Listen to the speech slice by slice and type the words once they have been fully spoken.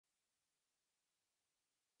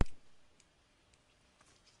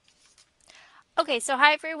Okay, so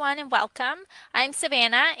hi everyone and welcome. I'm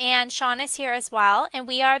Savannah and Sean is here as well, and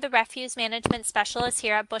we are the refuse management specialists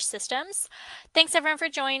here at Busch Systems. Thanks everyone for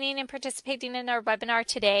joining and participating in our webinar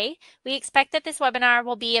today. We expect that this webinar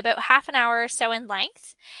will be about half an hour or so in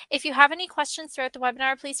length. If you have any questions throughout the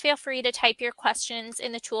webinar, please feel free to type your questions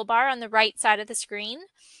in the toolbar on the right side of the screen.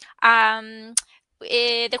 The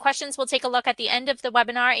questions we'll take a look at the end of the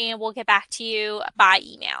webinar and we'll get back to you by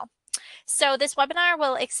email. So this webinar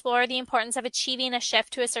will explore the importance of achieving a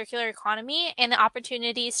shift to a circular economy and the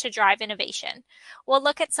opportunities to drive innovation. We'll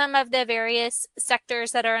look at some of the various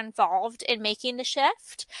sectors that are involved in making the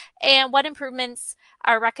shift and what improvements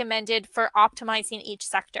are recommended for optimizing each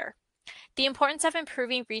sector. The importance of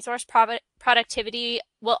improving resource productivity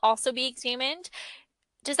will also be examined,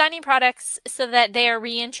 designing products so that they are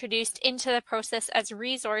reintroduced into the process as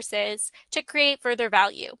resources to create further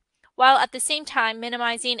value, while at the same time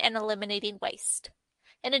minimizing and eliminating waste.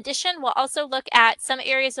 In addition, we'll also look at some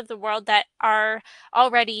areas of the world that are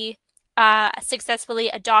already successfully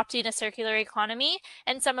adopting a circular economy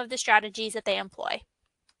and some of the strategies that they employ.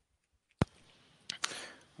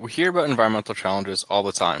 We hear about environmental challenges all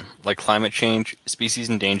the time, like climate change, species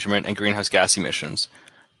endangerment, and greenhouse gas emissions.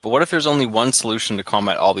 But what if there's only one solution to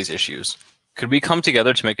combat all these issues? Could we come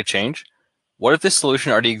together to make a change? What if this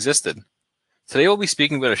solution already existed? Today we'll be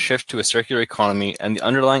speaking about a shift to a circular economy and the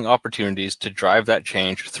underlying opportunities to drive that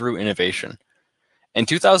change through innovation. In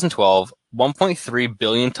 2012, 1.3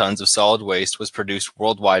 billion tons of solid waste was produced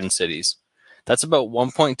worldwide in cities. That's about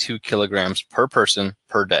 1.2 kilograms per person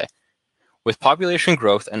per day. With population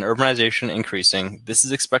growth and urbanization increasing, this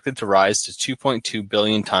is expected to rise to 2.2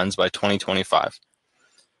 billion tons by 2025.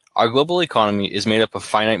 Our global economy is made up of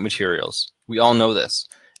finite materials. We all know this.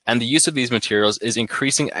 And the use of these materials is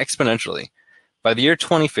increasing exponentially. By the year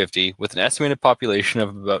 2050, with an estimated population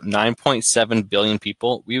of about 9.7 billion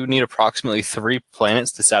people, we would need approximately 3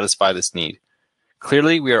 planets to satisfy this need.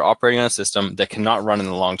 Clearly, we are operating on a system that cannot run in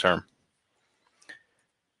the long term.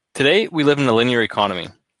 Today, we live in a linear economy,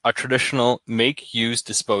 a traditional make, use,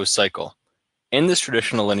 dispose cycle. In this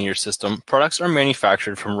traditional linear system, products are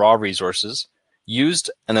manufactured from raw resources, used,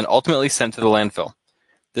 and then ultimately sent to the landfill.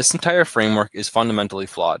 This entire framework is fundamentally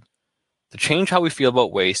flawed. To change how we feel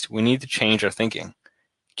about waste, we need to change our thinking.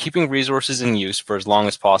 Keeping resources in use for as long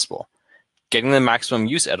as possible, getting the maximum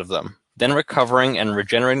use out of them, then recovering and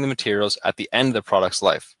regenerating the materials at the end of the product's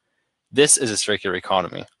life. This is a circular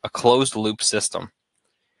economy, a closed-loop system.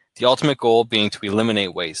 The ultimate goal being to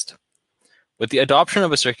eliminate waste. With the adoption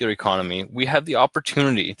of a circular economy, we have the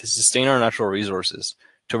opportunity to sustain our natural resources,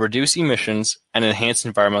 to reduce emissions and enhance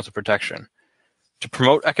environmental protection, to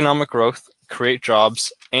promote economic growth, create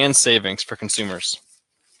jobs, and savings for consumers.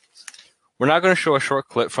 We're now going to show a short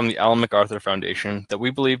clip from the Ellen MacArthur Foundation that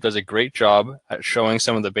we believe does a great job at showing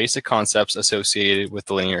some of the basic concepts associated with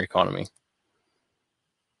the linear economy.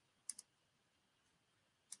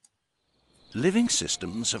 Living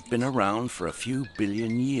systems have been around for a few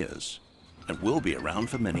billion years and will be around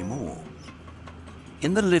for many more.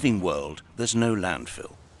 In the living world, there's no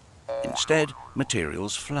landfill. Instead,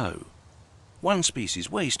 materials flow. One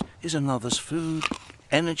species' waste is another's food,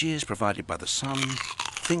 energy is provided by the sun,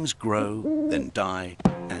 things grow, then die,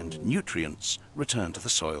 and nutrients return to the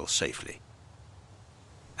soil safely.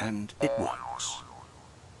 And it works.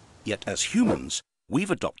 Yet as humans,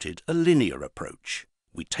 we've adopted a linear approach.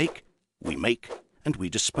 We take, we make, and we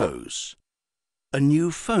dispose. A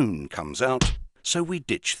new phone comes out, so we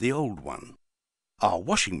ditch the old one. Our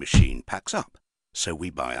washing machine packs up, so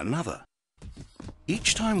we buy another.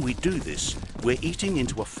 Each time we do this, we're eating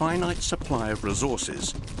into a finite supply of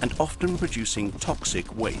resources and often producing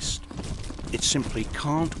toxic waste. It simply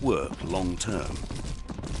can't work long term.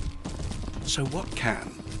 So what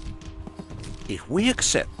can? If we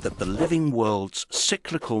accept that the living world's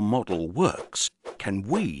cyclical model works, can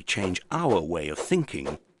we change our way of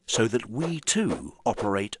thinking so that we too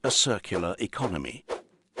operate a circular economy?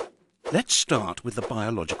 Let's start with the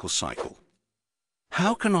biological cycle.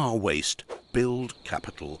 How can our waste build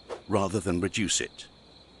capital rather than reduce it?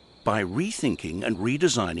 By rethinking and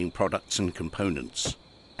redesigning products and components,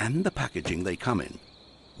 and the packaging they come in,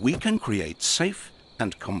 we can create safe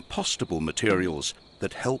and compostable materials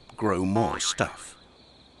that help grow more stuff.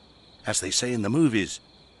 As they say in the movies,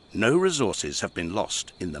 no resources have been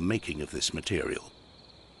lost in the making of this material.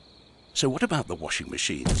 So what about the washing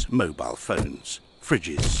machines, mobile phones,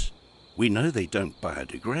 fridges? We know they don't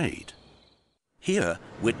biodegrade. Here,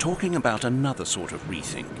 we're talking about another sort of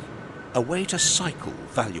rethink, a way to cycle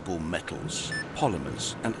valuable metals,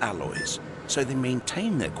 polymers, and alloys so they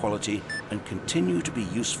maintain their quality and continue to be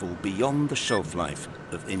useful beyond the shelf life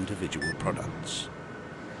of individual products.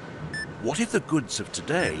 What if the goods of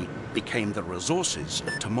today became the resources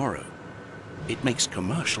of tomorrow? It makes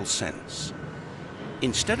commercial sense.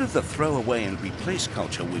 Instead of the throw away and replace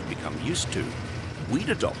culture we've become used to, we'd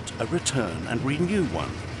adopt a return and renew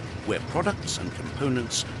one, where products and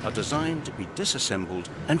components are designed to be disassembled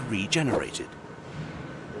and regenerated.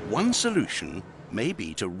 One solution may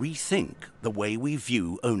be to rethink the way we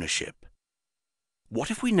view ownership.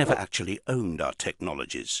 What if we never actually owned our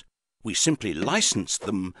technologies? We simply licensed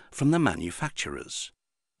them from the manufacturers.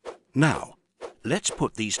 Now, let's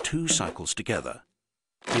put these two cycles together.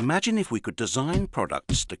 Imagine if we could design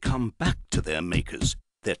products to come back to their makers,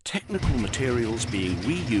 their technical materials being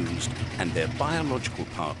reused and their biological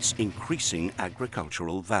parts increasing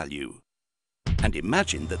agricultural value. And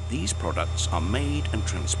imagine that these products are made and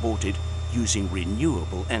transported using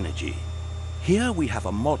renewable energy. Here we have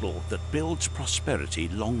a model that builds prosperity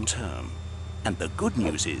long term. And the good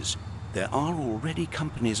news is, there are already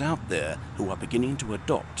companies out there who are beginning to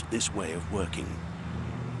adopt this way of working.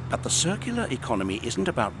 But the circular economy isn't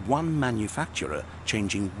about one manufacturer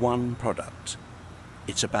changing one product.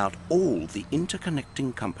 It's about all the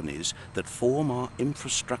interconnecting companies that form our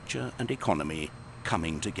infrastructure and economy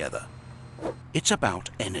coming together. It's about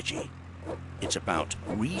energy. It's about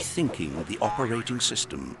rethinking the operating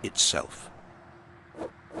system itself.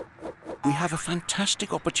 We have a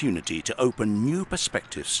fantastic opportunity to open new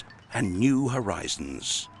perspectives and new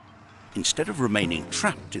horizons. Instead of remaining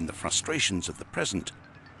trapped in the frustrations of the present,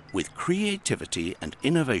 with creativity and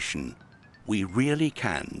innovation, we really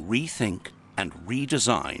can rethink and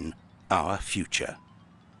redesign our future.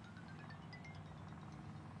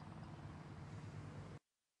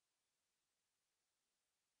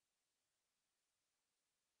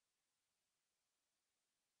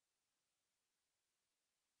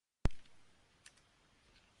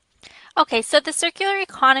 Okay, so the circular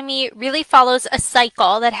economy really follows a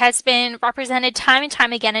cycle that has been represented time and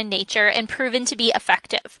time again in nature and proven to be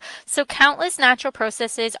effective. So countless natural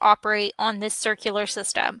processes operate on this circular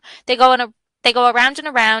system. They go around and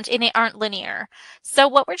around, and they aren't linear. So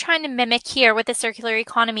what we're trying to mimic here with the circular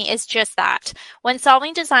economy is just that. When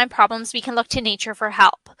solving design problems, we can look to nature for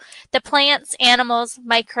help. The plants, animals,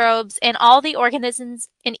 microbes, and all the organisms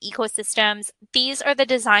and ecosystems, these are the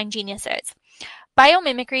design geniuses.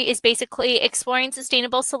 Biomimicry is basically exploring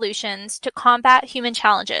sustainable solutions to combat human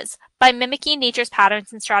challenges by mimicking nature's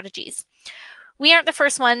patterns and strategies. We aren't the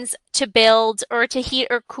first ones to build or to heat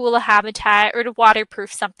or cool a habitat or to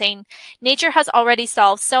waterproof something. Nature has already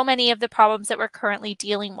solved so many of the problems that we're currently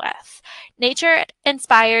dealing with.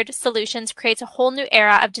 Nature-inspired solutions creates a whole new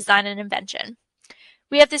era of design and invention.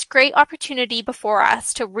 We have this great opportunity before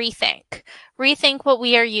us to rethink what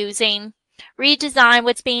we are using, redesign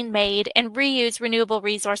what's being made, and reuse renewable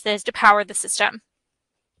resources to power the system.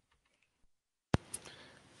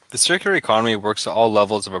 The circular economy works at all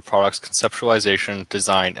levels of a product's conceptualization,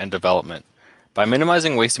 design, and development. By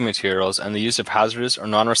minimizing wasting materials and the use of hazardous or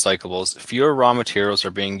non-recyclables, fewer raw materials are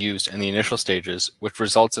being used in the initial stages, which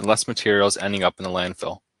results in less materials ending up in the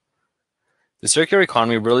landfill. The circular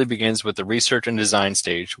economy really begins with the research and design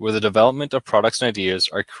stage, where the development of products and ideas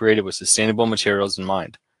are created with sustainable materials in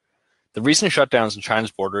mind. The recent shutdowns in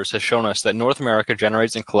China's borders has shown us that North America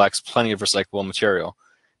generates and collects plenty of recyclable material.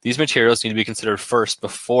 These materials need to be considered first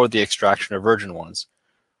before the extraction of virgin ones.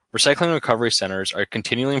 Recycling and recovery centers are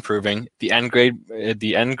continually improving, the end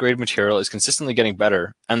grade material is consistently getting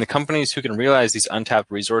better, and the companies who can realize these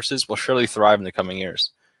untapped resources will surely thrive in the coming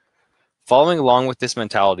years. Following along with this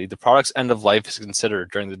mentality, the product's end of life is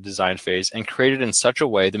considered during the design phase and created in such a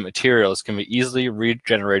way that materials can be easily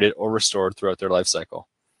regenerated or restored throughout their life cycle.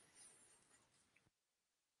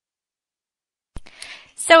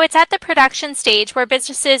 So it's at the production stage where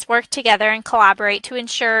businesses work together and collaborate to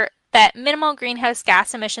ensure that minimal greenhouse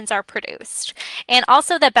gas emissions are produced, and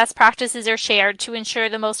also that best practices are shared to ensure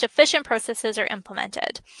the most efficient processes are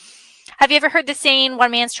implemented. Have you ever heard the saying,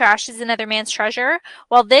 one man's trash is another man's treasure?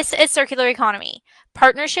 Well, this is circular economy.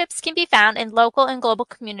 Partnerships can be found in local and global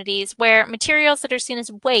communities where materials that are seen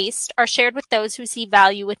as waste are shared with those who see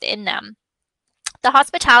value within them. The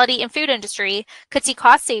hospitality and food industry could see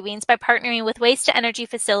cost savings by partnering with waste-to-energy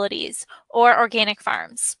facilities or organic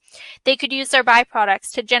farms. They could use their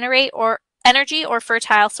byproducts to generate energy or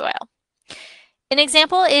fertile soil. An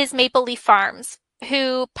example is Maple Leaf Farms,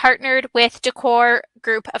 who partnered with Decor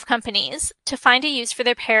Group of companies to find a use for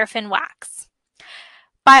their paraffin wax.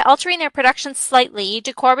 By altering their production slightly,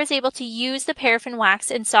 Decor was able to use the paraffin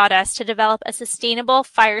wax and sawdust to develop a sustainable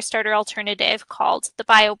fire starter alternative called the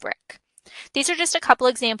BioBrick. These are just a couple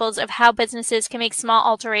examples of how businesses can make small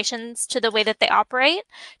alterations to the way that they operate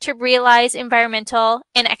to realize environmental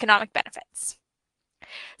and economic benefits.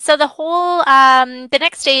 So the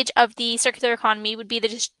next stage of the circular economy would be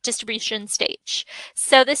the distribution stage.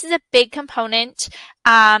 So this is a big component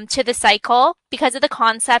to the cycle because of the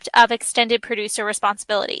concept of extended producer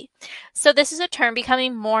responsibility. So this is a term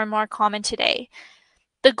becoming more and more common today.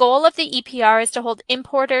 The goal of the EPR is to hold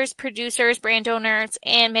importers, producers, brand owners,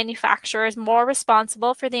 and manufacturers more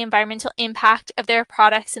responsible for the environmental impact of their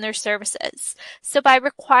products and their services. So by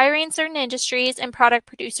requiring certain industries and product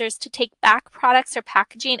producers to take back products or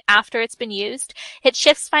packaging after it's been used, it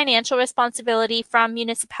shifts financial responsibility from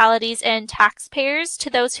municipalities and taxpayers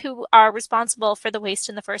to those who are responsible for the waste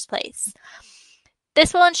in the first place.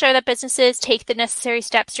 This will ensure that businesses take the necessary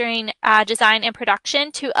steps during design and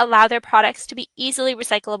production to allow their products to be easily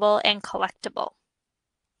recyclable and collectible.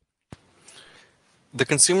 The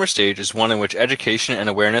consumer stage is one in which education and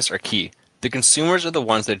awareness are key. The consumers are the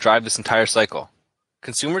ones that drive this entire cycle.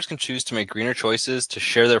 Consumers can choose to make greener choices, to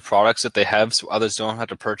share their products that they have so others don't have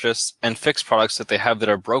to purchase, and fix products that they have that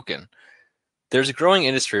are broken. There's a growing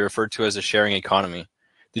industry referred to as a sharing economy.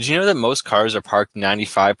 Did you know that most cars are parked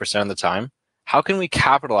 95% of the time? How can we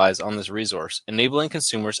capitalize on this resource, enabling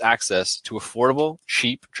consumers access to affordable,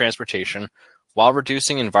 cheap transportation while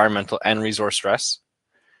reducing environmental and resource stress?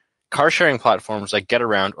 Car-sharing platforms like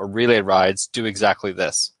GetAround or Relay Rides do exactly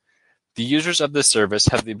this. The users of this service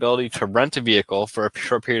have the ability to rent a vehicle for a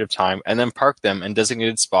short period of time and then park them in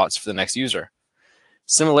designated spots for the next user.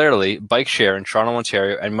 Similarly, Bike Share in Toronto,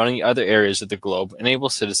 Ontario, and many other areas of the globe enable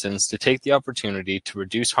citizens to take the opportunity to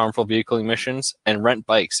reduce harmful vehicle emissions and rent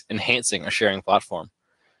bikes, enhancing a sharing platform.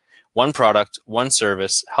 One product, one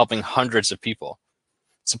service, helping hundreds of people.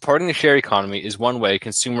 Supporting the share economy is one way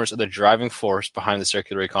consumers are the driving force behind the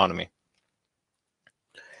circular economy.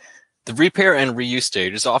 The repair and reuse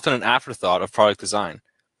stage is often an afterthought of product design.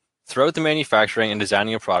 Throughout the manufacturing and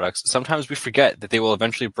designing of products, sometimes we forget that they will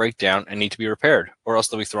eventually break down and need to be repaired, or else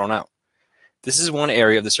they'll be thrown out. This is one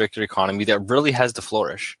area of the circular economy that really has to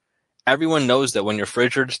flourish. Everyone knows that when your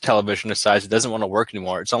fridge or television decides it doesn't want to work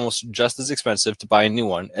anymore, it's almost just as expensive to buy a new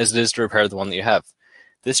one as it is to repair the one that you have.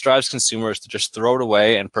 This drives consumers to just throw it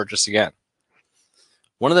away and purchase again.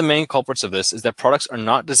 One of the main culprits of this is that products are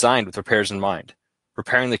not designed with repairs in mind.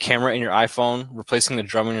 Repairing the camera in your iPhone, replacing the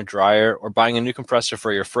drum in your dryer, or buying a new compressor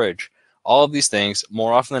for your fridge. All of these things,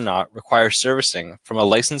 more often than not, require servicing from a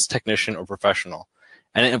licensed technician or professional,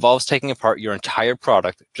 and it involves taking apart your entire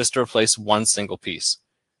product just to replace one single piece.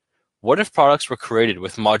 What if products were created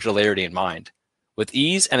with modularity in mind, with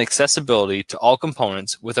ease and accessibility to all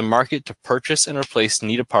components, with a market to purchase and replace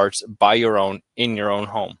needed parts by your own in your own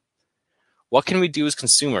home? What can we do as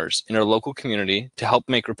consumers in our local community to help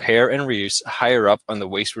make repair and reuse higher up on the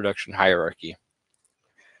waste reduction hierarchy?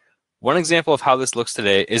 One example of how this looks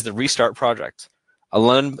today is the Restart Project, a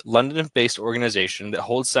London-based organization that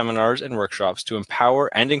holds seminars and workshops to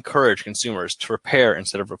empower and encourage consumers to repair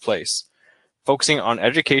instead of replace. Focusing on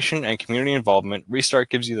education and community involvement, Restart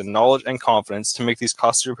gives you the knowledge and confidence to make these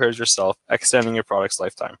costly repairs yourself, extending your product's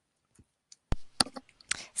lifetime.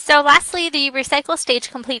 So lastly, the recycle stage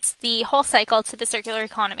completes the whole cycle to the circular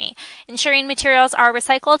economy, ensuring materials are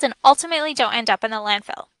recycled and ultimately don't end up in the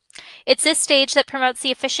landfill. It's this stage that promotes the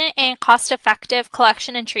efficient and cost-effective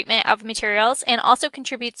collection and treatment of materials and also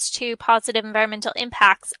contributes to positive environmental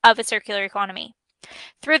impacts of a circular economy.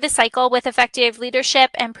 Through the cycle, with effective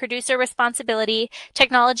leadership and producer responsibility,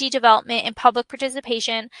 technology development, and public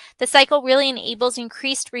participation, the cycle really enables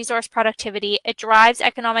increased resource productivity. It drives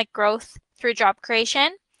economic growth through job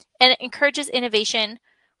creation, and it encourages innovation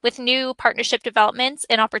with new partnership developments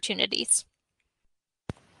and opportunities.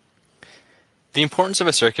 The importance of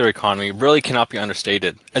a circular economy really cannot be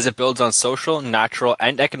understated, as it builds on social, natural,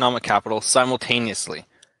 and economic capital simultaneously.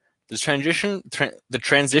 The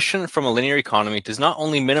transition from a linear economy does not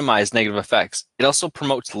only minimize negative effects, it also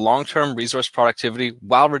promotes long-term resource productivity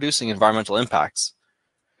while reducing environmental impacts.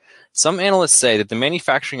 Some analysts say that the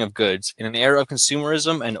manufacturing of goods in an era of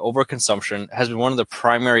consumerism and overconsumption has been one of the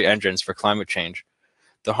primary engines for climate change.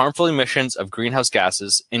 The harmful emissions of greenhouse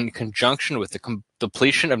gases, in conjunction with the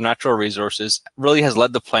depletion of natural resources, really has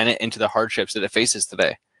led the planet into the hardships that it faces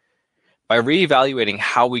today. By reevaluating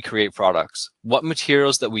how we create products, what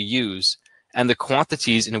materials that we use, and the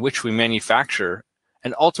quantities in which we manufacture,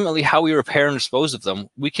 and ultimately how we repair and dispose of them,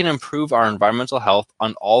 we can improve our environmental health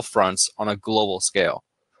on all fronts on a global scale.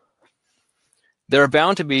 There are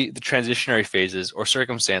bound to be the transitionary phases or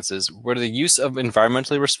circumstances where the use of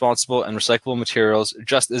environmentally responsible and recyclable materials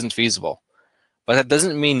just isn't feasible. But that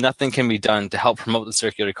doesn't mean nothing can be done to help promote the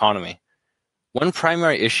circular economy. One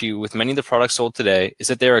primary issue with many of the products sold today is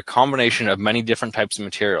that they are a combination of many different types of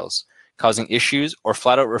materials, causing issues or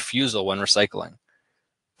flat-out refusal when recycling.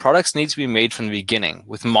 Products need to be made from the beginning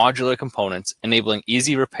with modular components enabling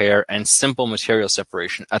easy repair and simple material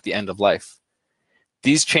separation at the end of life.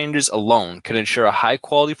 These changes alone can ensure a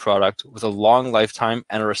high-quality product with a long lifetime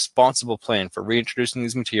and a responsible plan for reintroducing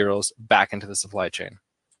these materials back into the supply chain.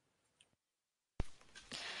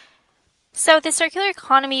 So the circular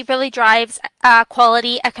economy really drives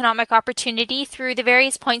quality economic opportunity through the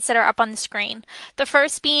various points that are up on the screen. The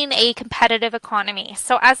first being a competitive economy.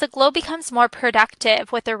 So as the globe becomes more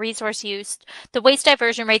productive with their resource use, the waste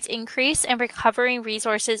diversion rates increase and recovering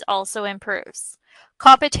resources also improves.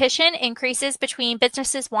 Competition increases between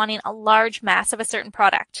businesses wanting a large mass of a certain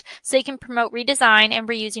product, so they can promote redesign and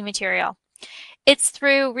reusing material. It's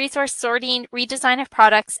through resource sorting, redesign of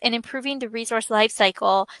products, and improving the resource life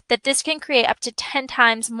cycle that this can create up to 10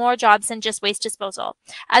 times more jobs than just waste disposal,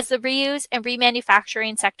 as the reuse and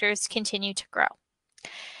remanufacturing sectors continue to grow.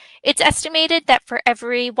 It's estimated that for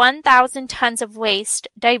every 1,000 tons of waste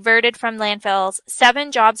diverted from landfills,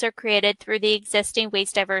 7 jobs are created through the existing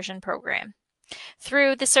waste diversion program.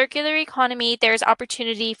 Through the circular economy, there's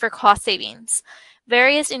opportunity for cost savings.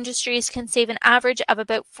 Various industries can save an average of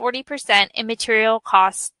about 40% in material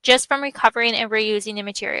costs just from recovering and reusing the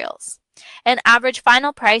materials, an average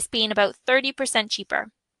final price being about 30%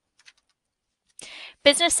 cheaper.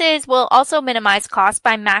 Businesses will also minimize costs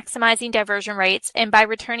by maximizing diversion rates and by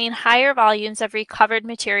returning higher volumes of recovered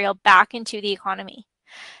material back into the economy.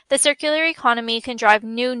 The circular economy can drive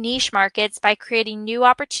new niche markets by creating new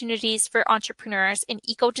opportunities for entrepreneurs in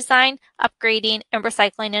eco-design, upgrading, and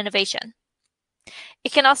recycling innovation.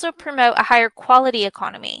 It can also promote a higher quality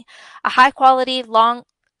economy, a high-quality,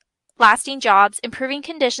 long-lasting jobs, improving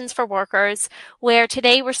conditions for workers, where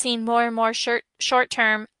today we're seeing more and more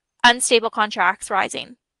short-term, unstable contracts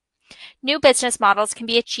rising. New business models can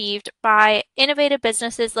be achieved by innovative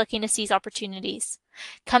businesses looking to seize opportunities.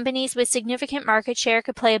 Companies with significant market share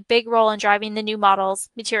could play a big role in driving the new models,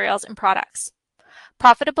 materials, and products.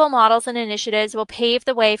 Profitable models and initiatives will pave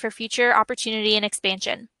the way for future opportunity and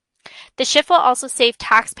expansion. The shift will also save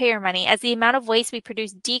taxpayer money as the amount of waste we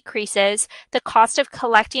produce decreases. The cost of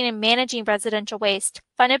collecting and managing residential waste,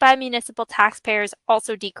 funded by municipal taxpayers,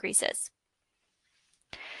 also decreases.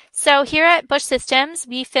 So here at Busch Systems,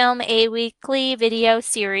 we film a weekly video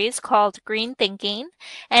series called Green Thinking,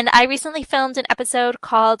 and I recently filmed an episode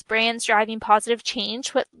called Brands Driving Positive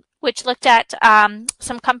Change, which looked at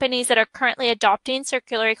some companies that are currently adopting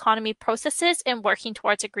circular economy processes and working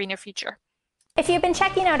towards a greener future. If you've been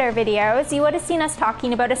checking out our videos, you would have seen us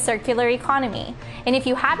talking about a circular economy. And if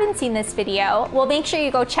you haven't seen this video, well, make sure you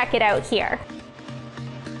go check it out here.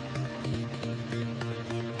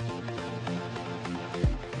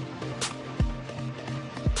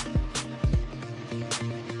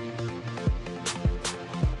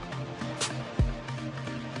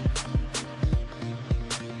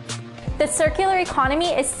 The circular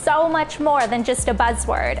economy is so much more than just a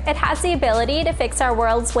buzzword. It has the ability to fix our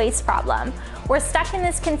world's waste problem. We're stuck in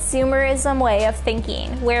this consumerism way of thinking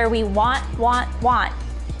where we want,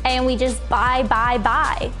 and we just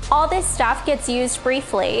buy. All this stuff gets used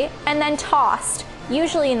briefly and then tossed,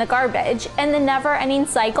 usually in the garbage, and the never-ending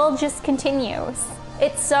cycle just continues.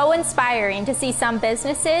 It's so inspiring to see some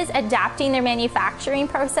businesses adapting their manufacturing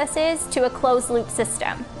processes to a closed-loop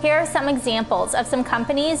system. Here are some examples of some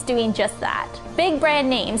companies doing just that. Big brand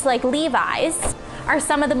names like Levi's are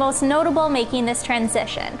some of the most notable making this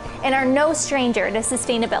transition and are no stranger to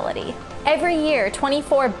sustainability. Every year,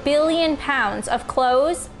 24 billion pounds of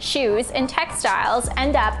clothes, shoes, and textiles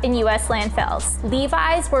end up in US landfills.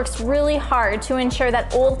 Levi's works really hard to ensure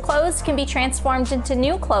that old clothes can be transformed into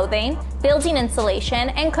new clothing, building insulation,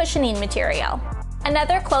 and cushioning material.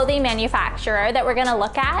 Another clothing manufacturer that we're going to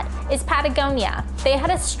look at is Patagonia. They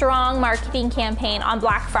had a strong marketing campaign on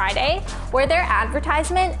Black Friday where their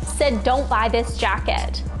advertisement said, "Don't buy this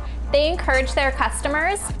jacket." They encourage their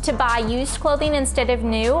customers to buy used clothing instead of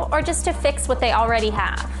new, or just to fix what they already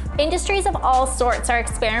have. Industries of all sorts are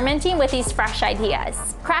experimenting with these fresh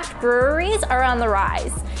ideas. Craft breweries are on the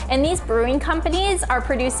rise, and these brewing companies are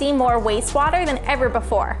producing more wastewater than ever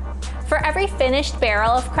before. For every finished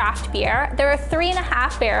barrel of craft beer, there are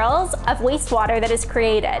 3.5 barrels of wastewater that is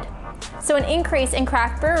created. So an increase in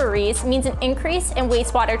craft breweries means an increase in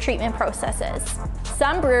wastewater treatment processes.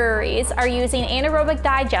 Some breweries are using anaerobic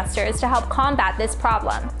digesters to help combat this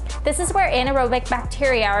problem. This is where anaerobic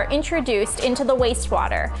bacteria are introduced into the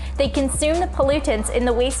wastewater. They consume the pollutants in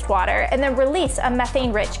the wastewater and then release a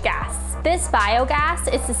methane-rich gas. This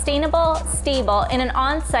biogas is sustainable, stable, and an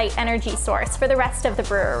on-site energy source for the rest of the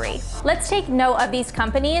brewery. Let's take note of these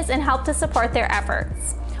companies and help to support their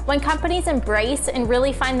efforts. When companies embrace and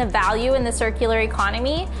really find the value in the circular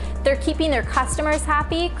economy, They're keeping their customers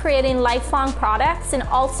happy, creating lifelong products, and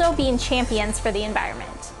also being champions for the environment.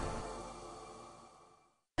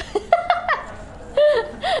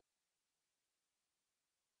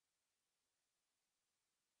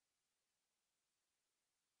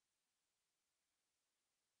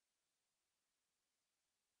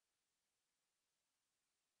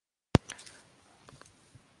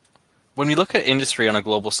 When we look at industry on a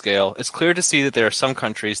global scale, it's clear to see that there are some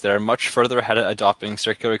countries that are much further ahead at adopting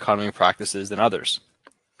circular economy practices than others.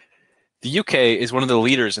 The UK is one of the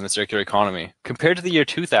leaders in the circular economy. Compared to the year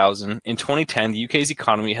 2000, in 2010, the UK's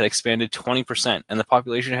economy had expanded 20% and the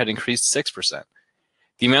population had increased 6%.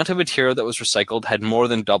 The amount of material that was recycled had more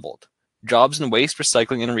than doubled. Jobs in waste,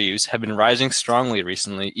 recycling, and reuse have been rising strongly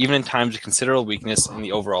recently, even in times of considerable weakness in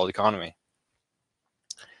the overall economy.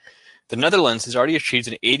 The Netherlands has already achieved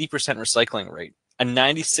an 80% recycling rate, a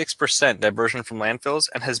 96% diversion from landfills,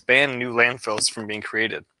 and has banned new landfills from being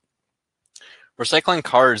created. Recycling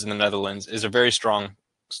cars in the Netherlands is a very strong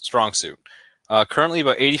suit. Currently,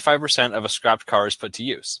 about 85% of a scrapped car is put to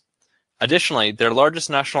use. Additionally, their largest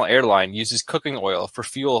national airline uses cooking oil for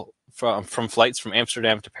fuel from flights from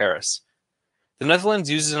Amsterdam to Paris. The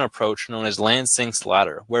Netherlands uses an approach known as land sinks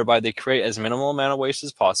ladder, whereby they create as minimal amount of waste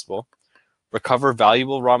as possible, recover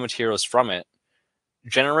valuable raw materials from it,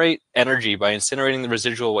 generate energy by incinerating the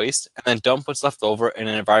residual waste, and then dump what's left over in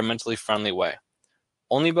an environmentally friendly way.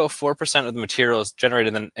 Only about 4% of the materials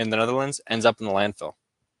generated in the Netherlands ends up in the landfill.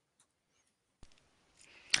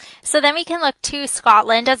 So then we can look to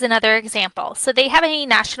Scotland as another example. So they have a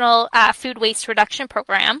national food waste reduction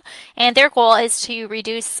program, and their goal is to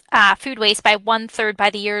reduce food waste by 1/3 by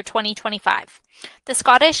the year 2025. The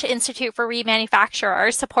Scottish Institute for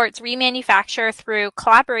Remanufacture supports remanufacture through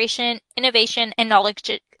collaboration, innovation, and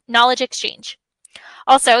knowledge exchange.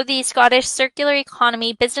 Also, the Scottish Circular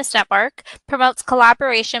Economy Business Network promotes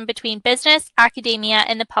collaboration between business, academia,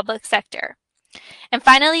 and the public sector. And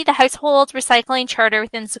finally, the Household Recycling Charter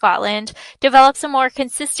within Scotland develops a more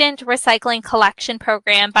consistent recycling collection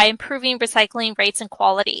program by improving recycling rates and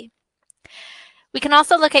quality. We can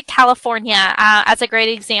also look at California as a great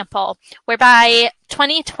example, where by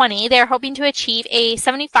 2020, they're hoping to achieve a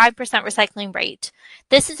 75% recycling rate.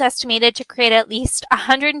 This is estimated to create at least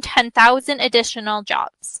 110,000 additional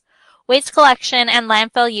jobs. Waste collection and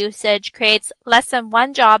landfill usage creates less than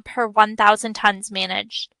one job per 1,000 tons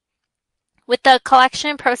managed. With the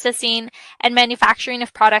collection, processing, and manufacturing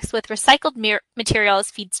of products with recycled material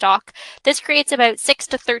as feedstock, this creates about 6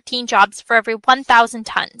 to 13 jobs for every 1,000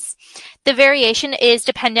 tons. The variation is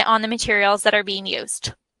dependent on the materials that are being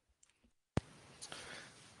used.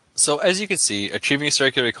 So as you can see, achieving a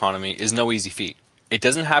circular economy is no easy feat. It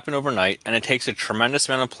doesn't happen overnight, and it takes a tremendous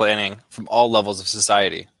amount of planning from all levels of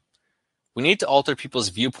society. We need to alter people's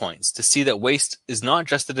viewpoints to see that waste is not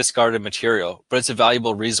just a discarded material, but it's a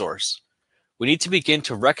valuable resource. We need to begin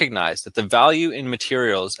to recognize that the value in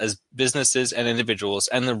materials as businesses and individuals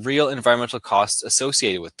and the real environmental costs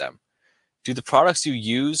associated with them. Do the products you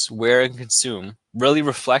use, wear, and consume really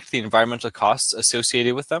reflect the environmental costs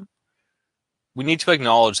associated with them? We need to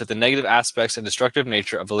acknowledge that the negative aspects and destructive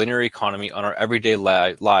nature of the linear economy on our everyday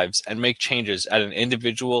lives and make changes at an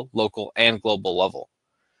individual, local, and global level.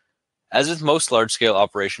 As with most large-scale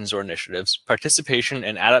operations or initiatives, participation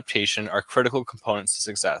and adaptation are critical components to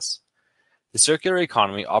success. The circular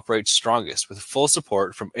economy operates strongest with full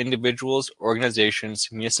support from individuals, organizations,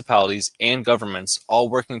 municipalities, and governments all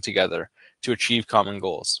working together to achieve common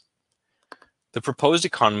goals. The proposed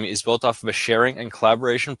economy is built off of a sharing and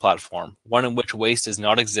collaboration platform, one in which waste does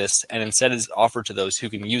not exist and instead is offered to those who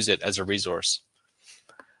can use it as a resource.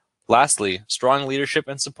 Lastly, strong leadership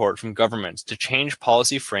and support from governments to change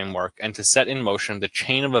policy framework and to set in motion the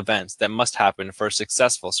chain of events that must happen for a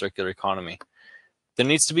successful circular economy. There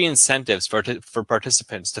needs to be incentives for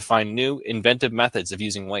participants to find new, inventive methods of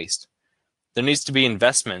using waste. There needs to be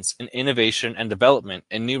investments in innovation and development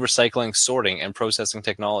in new recycling, sorting, and processing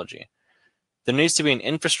technology. There needs to be an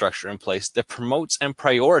infrastructure in place that promotes and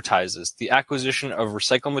prioritizes the acquisition of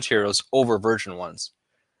recycled materials over virgin ones.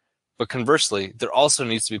 But conversely, there also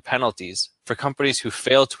needs to be penalties for companies who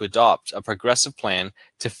fail to adopt a progressive plan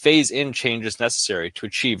to phase in changes necessary to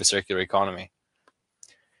achieve a circular economy.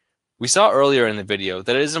 We saw earlier in the video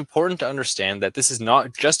that it is important to understand that this is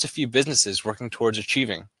not just a few businesses working towards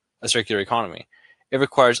achieving a circular economy. It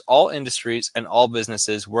requires all industries and all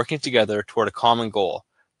businesses working together toward a common goal,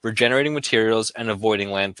 regenerating materials and avoiding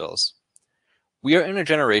landfills. We are in a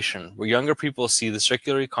generation where younger people see the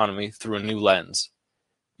circular economy through a new lens.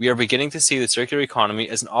 We are beginning to see the circular economy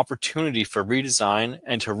as an opportunity for redesign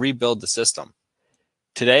and to rebuild the system.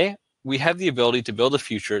 Today, we have the ability to build a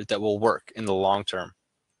future that will work in the long term.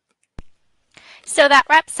 So that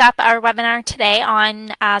wraps up our webinar today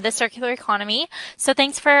on the circular economy. So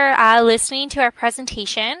thanks for listening to our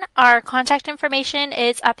presentation. Our contact information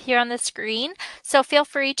is up here on the screen. So feel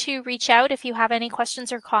free to reach out if you have any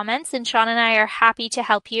questions or comments, and Sean and I are happy to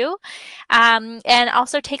help you. And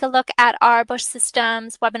also take a look at our Busch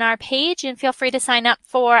Systems webinar page, and feel free to sign up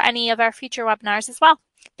for any of our future webinars as well.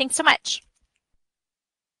 Thanks so much.